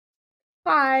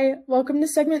Hi, welcome to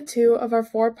segment 2 of our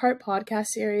 4-part podcast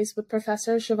series with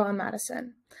Professor Siobhan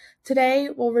Mattison. Today,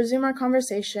 we'll resume our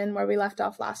conversation where we left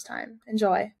off last time.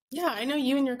 Enjoy. Yeah, I know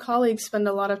you and your colleagues spend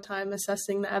a lot of time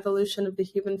assessing the evolution of the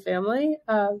human family.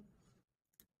 Could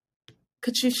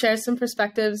you share some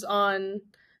perspectives on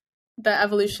the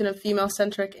evolution of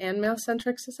female-centric and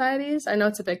male-centric societies? I know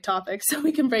it's a big topic, so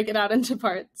we can break it out into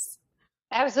parts.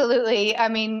 Absolutely.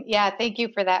 Thank you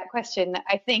for that question.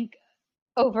 I think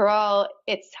overall,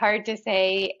 it's hard to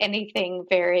say anything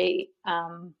very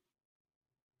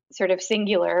sort of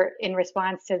singular in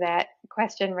response to that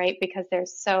question, right? Because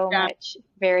there's so much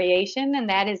variation, and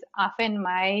that is often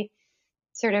my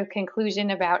sort of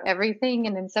conclusion about everything.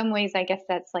 And in some ways, I guess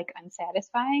that's like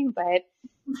unsatisfying, but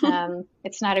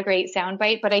it's not a great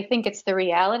soundbite. But I think it's the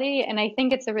reality, and I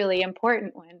think it's a really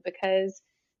important one because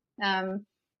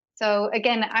so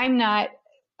again, I'm not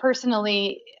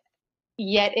personally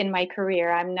yet in my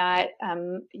career. I'm not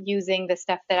using the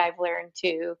stuff that I've learned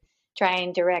to try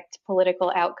and direct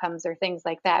political outcomes or things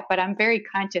like that. But I'm very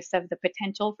conscious of the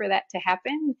potential for that to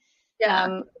happen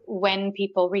when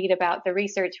people read about the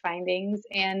research findings.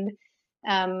 And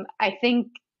I think,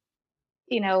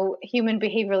 human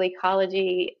behavioral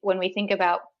ecology, when we think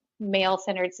about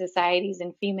male-centered societies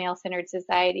and female-centered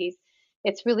societies,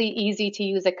 it's really easy to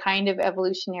use a kind of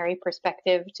evolutionary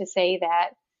perspective to say that,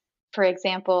 for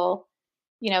example,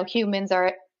 humans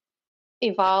are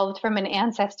evolved from an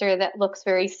ancestor that looks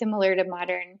very similar to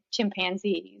modern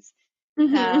chimpanzees.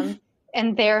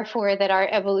 And therefore that our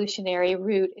evolutionary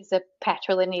route is a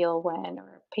patrilineal one or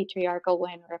a patriarchal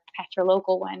one or a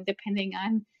patrilocal one, depending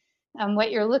on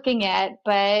what you're looking at.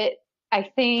 But I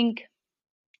think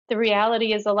the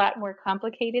reality is a lot more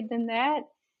complicated than that.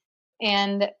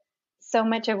 And so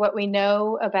much of what we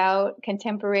know about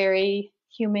contemporary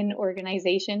human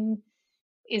organization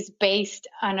is based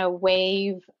on a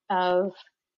wave of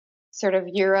sort of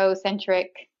Eurocentric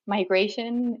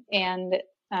migration and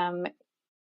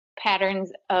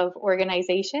patterns of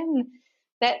organization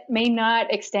that may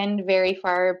not extend very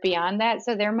far beyond that.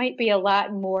 So there might be a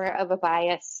lot more of a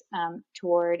bias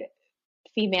toward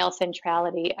female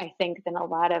centrality, I think, than a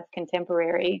lot of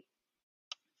contemporary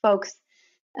folks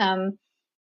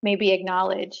maybe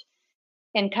acknowledge.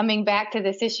 And coming back to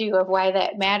this issue of why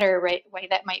that matter, right? Why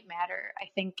that might matter, I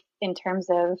think, in terms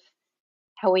of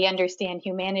how we understand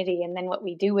humanity and then what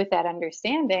we do with that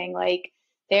understanding. Like,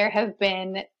 there have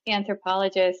been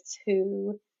anthropologists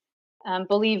who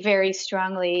believe very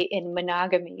strongly in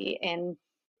monogamy and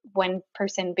one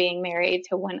person being married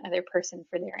to one other person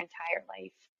for their entire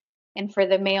life, and for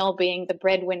the male being the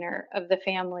breadwinner of the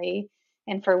family,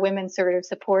 and for women sort of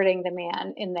supporting the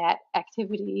man in that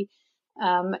activity.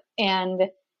 And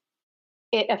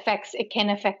it can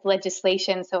affect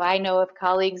legislation. So I know of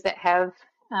colleagues that have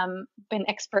been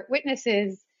expert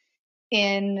witnesses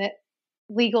in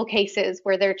legal cases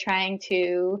where they're trying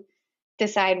to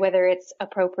decide whether it's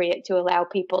appropriate to allow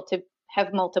people to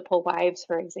have multiple wives,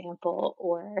 for example,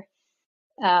 or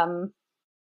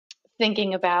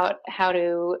thinking about how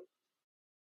to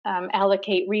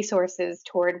allocate resources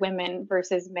toward women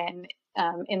versus men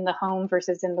in the home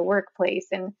versus in the workplace.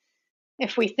 And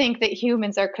if we think that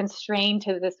humans are constrained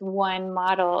to this one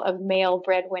model of male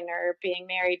breadwinner being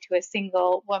married to a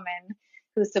single woman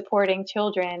who's supporting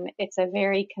children, it's a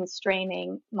very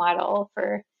constraining model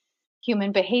for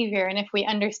human behavior. And if we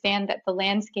understand that the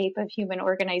landscape of human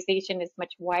organization is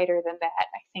much wider than that,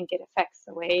 I think it affects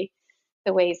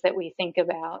the ways that we think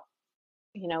about,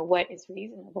 what is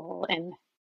reasonable and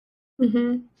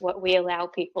what we allow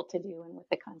people to do and what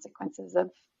the consequences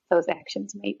of those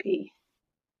actions may be.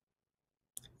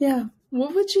 Yeah.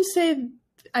 What would you say,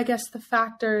 I guess, the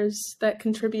factors that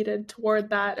contributed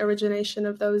toward that origination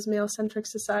of those male-centric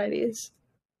societies?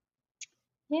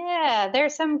 Yeah,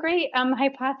 there's some great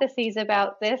hypotheses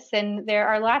about this, and there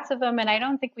are lots of them, and I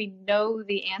don't think we know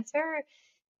the answer,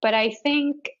 but I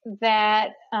think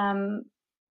that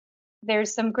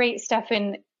there's some great stuff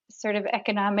in sort of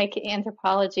economic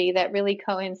anthropology that really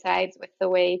coincides with the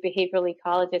way behavioral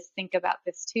ecologists think about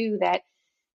this too, that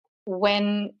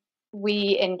when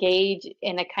we engage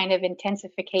in a kind of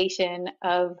intensification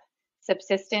of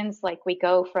subsistence, like we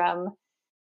go from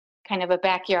kind of a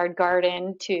backyard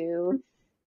garden to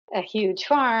a huge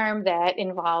farm that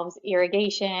involves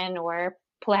irrigation or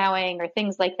plowing or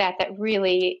things like that, that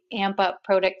really amp up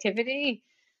productivity,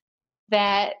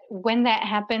 that when that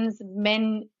happens,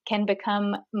 men can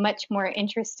become much more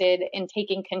interested in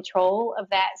taking control of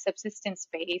that subsistence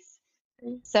space.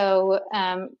 So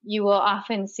you will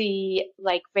often see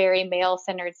like very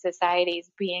male-centered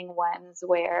societies being ones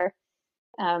where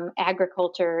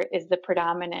agriculture is the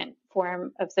predominant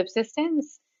form of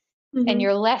subsistence. And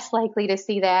you're less likely to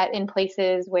see that in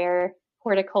places where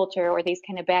horticulture or these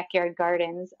kind of backyard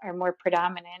gardens are more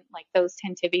predominant. Like those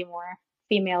tend to be more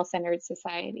female-centered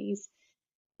societies.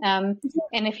 And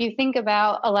if you think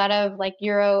about a lot of like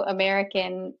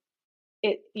Euro-American,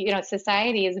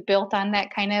 society is built on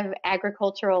that kind of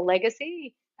agricultural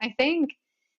legacy, I think.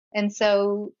 And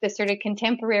so the sort of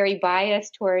contemporary bias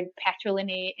toward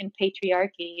patrilineal and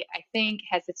patriarchy, I think,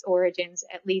 has its origins,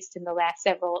 at least in the last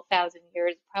several thousand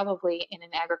years, probably in an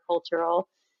agricultural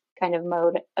kind of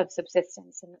mode of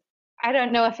subsistence. And I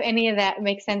don't know if any of that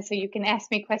makes sense, so you can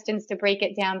ask me questions to break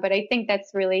it down, but I think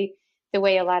that's really the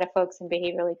way a lot of folks in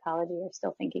behavioral ecology are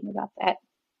still thinking about that.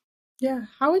 Yeah.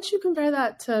 How would you compare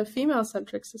that to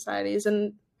female-centric societies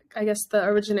and I guess the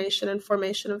origination and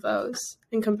formation of those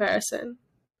in comparison?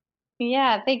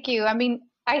 Yeah, thank you. I mean,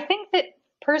 I think that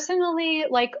personally,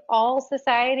 like all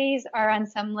societies are on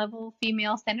some level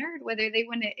female-centered, whether they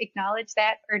want to acknowledge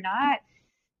that or not.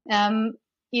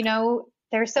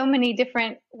 There are so many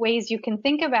different ways you can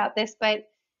think about this, but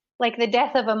like the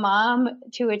death of a mom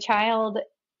to a child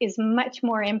is much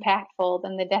more impactful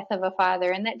than the death of a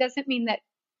father. And that doesn't mean that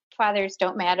fathers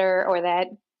don't matter or that,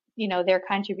 their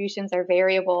contributions are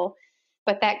variable.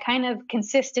 But that kind of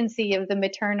consistency of the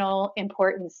maternal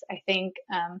importance, I think,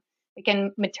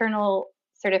 again, maternal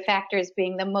sort of factors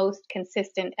being the most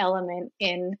consistent element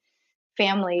in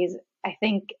families, I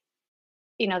think,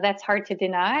 that's hard to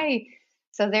deny.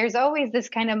 So there's always this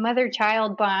kind of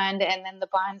mother-child bond, and then the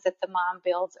bonds that the mom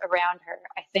builds around her,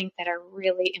 I think, that are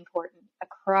really important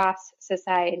across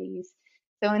societies.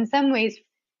 So in some ways,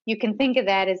 you can think of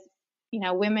that as,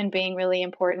 women being really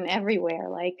important everywhere.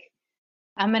 Like,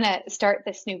 I'm going to start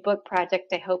this new book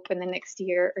project, I hope, in the next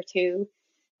year or two.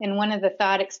 And one of the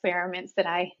thought experiments that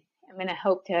I am going to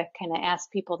hope to kind of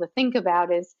ask people to think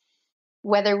about is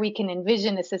whether we can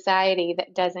envision a society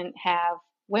that doesn't have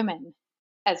women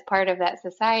as part of that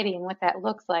society and what that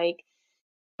looks like,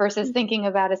 versus thinking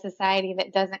about a society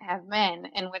that doesn't have men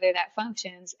and whether that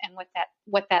functions and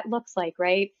what that looks like,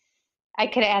 right? I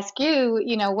could ask you,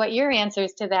 what your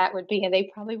answers to that would be, and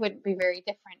they probably wouldn't be very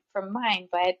different from mine,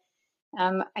 but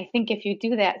I think if you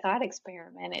do that thought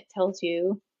experiment, it tells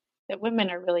you that women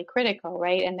are really critical,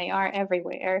 right? And they are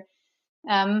everywhere.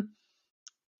 Then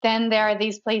there are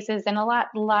these places in a lot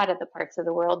of the parts of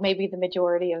the world, maybe the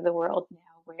majority of the world now,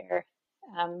 where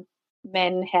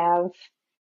men have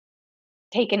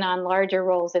taken on larger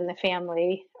roles in the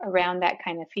family around that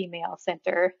kind of female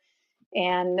center.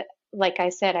 And like I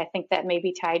said, I think that may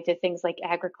be tied to things like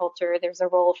agriculture. There's a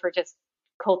role for just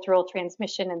cultural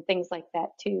transmission and things like that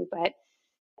too. But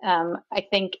I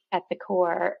think at the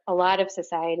core, a lot of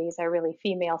societies are really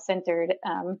female centered.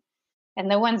 And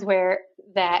the ones where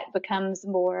that becomes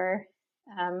more,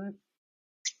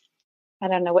 I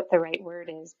don't know what the right word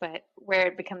is, but where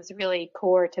it becomes really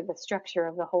core to the structure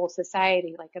of the whole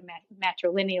society, like a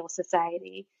matrilineal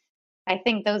society, I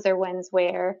think those are ones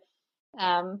where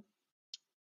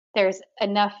there's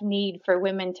enough need for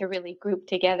women to really group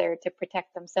together to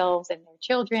protect themselves and their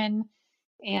children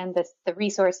and the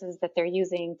resources that they're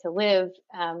using to live.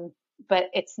 But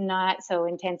it's not so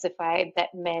intensified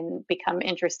that men become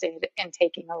interested in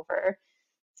taking over.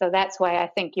 So that's why I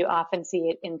think you often see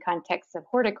it in contexts of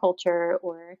horticulture,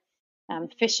 or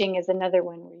fishing is another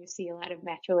one where you see a lot of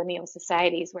matrilineal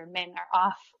societies where men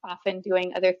are often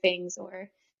doing other things,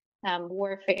 or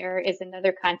warfare is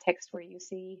another context where you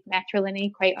see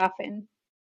matrilineal quite often.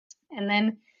 And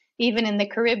then even in the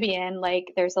Caribbean,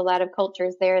 like there's a lot of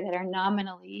cultures there that are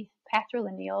nominally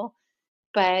patrilineal,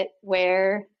 but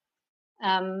where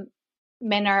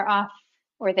men are off,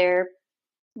 or their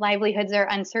livelihoods are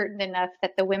uncertain enough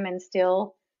that the women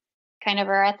still kind of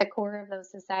are at the core of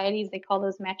those societies. They call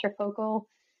those matrifocal.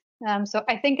 So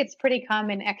I think it's pretty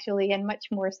common actually, and much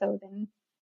more so than,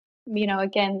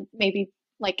 again, maybe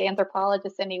like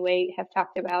anthropologists anyway have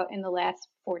talked about in the last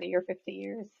 40 or 50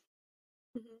 years.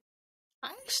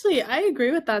 I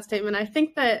agree with that statement. I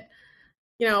think that,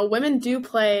 women do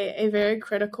play a very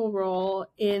critical role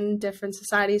in different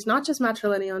societies, not just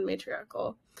matrilineal and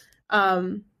matriarchal.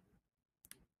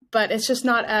 But it's just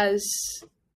not as,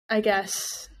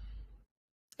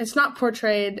 it's not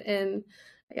portrayed in,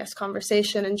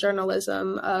 conversation and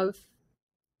journalism of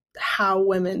how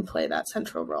women play that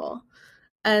central role.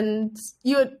 And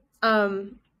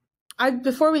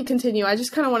before we continue, I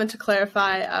just kind of wanted to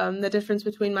clarify the difference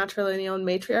between matrilineal and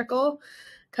matriarchal,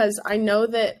 because I know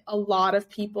that a lot of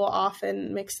people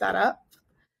often mix that up.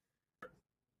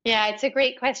 Yeah, it's a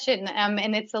great question.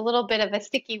 And it's a little bit of a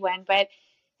sticky one, but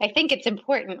I think it's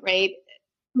important, right?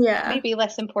 Yeah. Maybe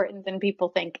less important than people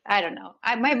think. I don't know.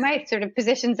 My sort of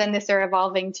positions on this are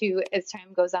evolving too as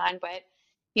time goes on, but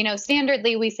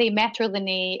standardly we say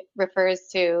matrilineal refers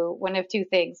to one of two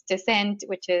things: descent,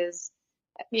 which is,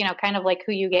 kind of like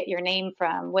who you get your name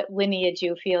from, what lineage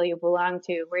you feel you belong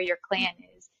to, where your clan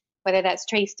is, whether that's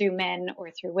traced through men or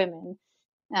through women,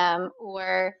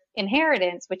 or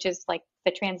inheritance, which is like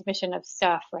the transmission of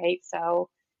stuff, right? So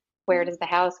where does the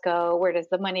house go? Where does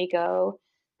the money go?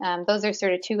 Those are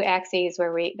sort of two axes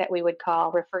that we would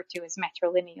refer to as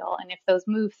matrilineal. And if those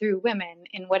move through women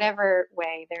in whatever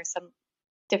way, there's some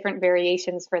different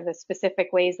variations for the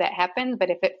specific ways that happen. But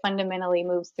if it fundamentally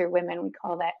moves through women, we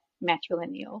call that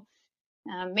matrilineal.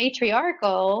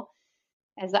 Matriarchal,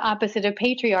 as the opposite of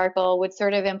patriarchal, would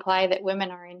sort of imply that women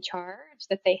are in charge,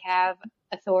 that they have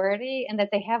authority, and that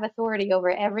they have authority over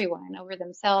everyone, over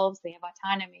themselves. They have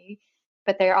autonomy,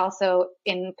 but they're also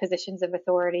in positions of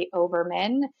authority over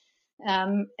men.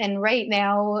 And right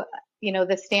now,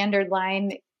 the standard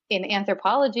line in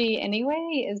anthropology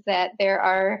anyway is that there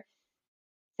are,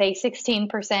 say,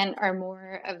 16% or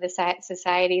more of the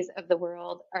societies of the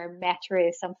world are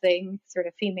matri something sort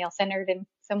of female-centered in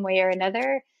some way or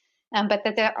another, but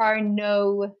that there are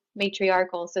no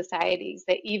matriarchal societies,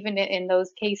 that even in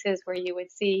those cases where you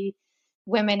would see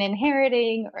women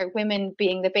inheriting or women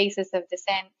being the basis of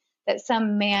descent, that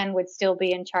some man would still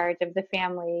be in charge of the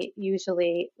family,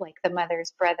 usually like the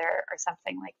mother's brother or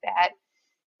something like that.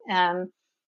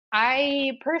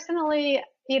 I personally,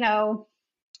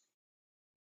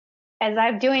 as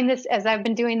I've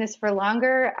been doing this for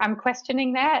longer, I'm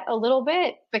questioning that a little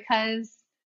bit, because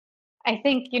I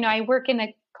think, I work in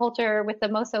a culture with the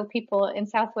Moso people in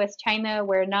Southwest China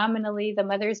where nominally the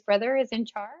mother's brother is in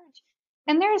charge.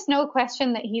 And there's no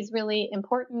question that he's really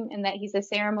important and that he's a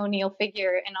ceremonial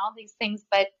figure and all these things.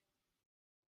 But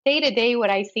day to day,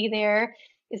 what I see there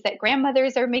is that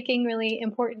grandmothers are making really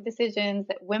important decisions,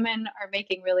 that women are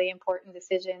making really important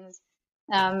decisions,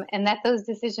 and that those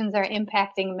decisions are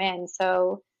impacting men.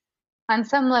 So on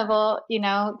some level,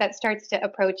 that starts to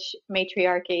approach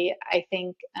matriarchy, I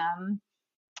think,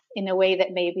 in a way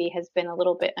that maybe has been a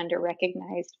little bit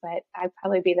under-recognized, but I'd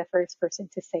probably be the first person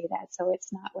to say that. So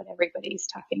it's not what everybody's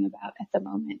talking about at the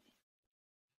moment.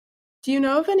 Do you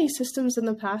know of any systems in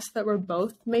the past that were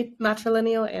both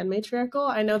matrilineal and matriarchal?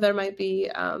 I know there might be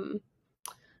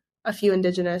a few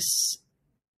indigenous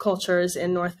cultures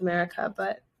in North America,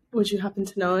 but would you happen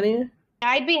to know any?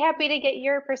 I'd be happy to get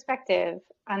your perspective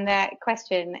on that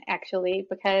question, actually,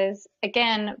 because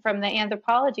again, from the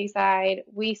anthropology side,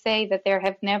 we say that there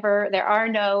are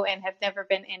no and have never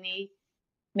been any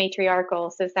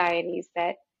matriarchal societies,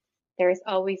 that there's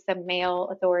always some male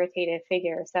authoritative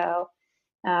figure. So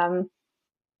I'm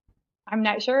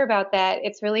not sure about that.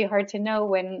 It's really hard to know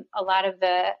when a lot of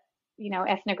the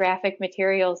ethnographic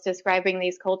materials describing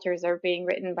these cultures are being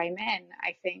written by men,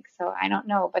 I think. So I don't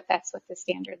know, but that's what the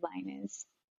standard line is.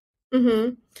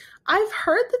 Mm-hmm. I've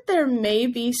heard that there may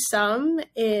be some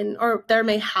or there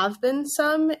may have been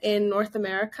some in North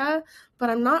America, but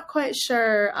I'm not quite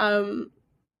sure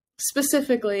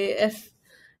specifically if,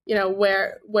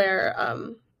 where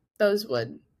those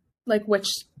would, like which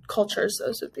cultures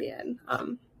those would be in.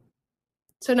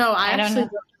 So no, I actually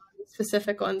don't know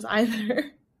specific ones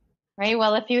either. Right.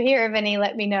 Well, if you hear of any,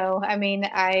 let me know. I mean,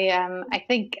 I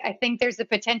think there's a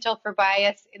potential for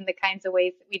bias in the kinds of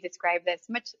ways that we describe this.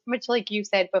 Much like you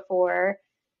said before,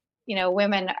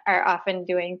 women are often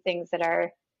doing things that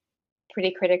are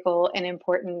pretty critical and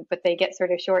important, but they get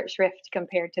sort of short shrift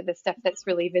compared to the stuff that's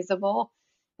really visible.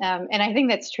 And I think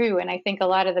that's true. And I think a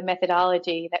lot of the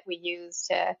methodology that we use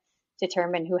to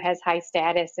determine who has high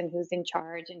status and who's in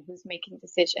charge and who's making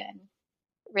decisions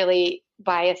really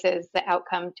biases the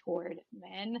outcome toward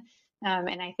men.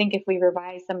 And I think if we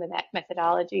revise some of that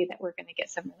methodology, that we're going to get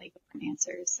some really different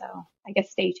answers. So I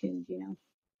guess stay tuned,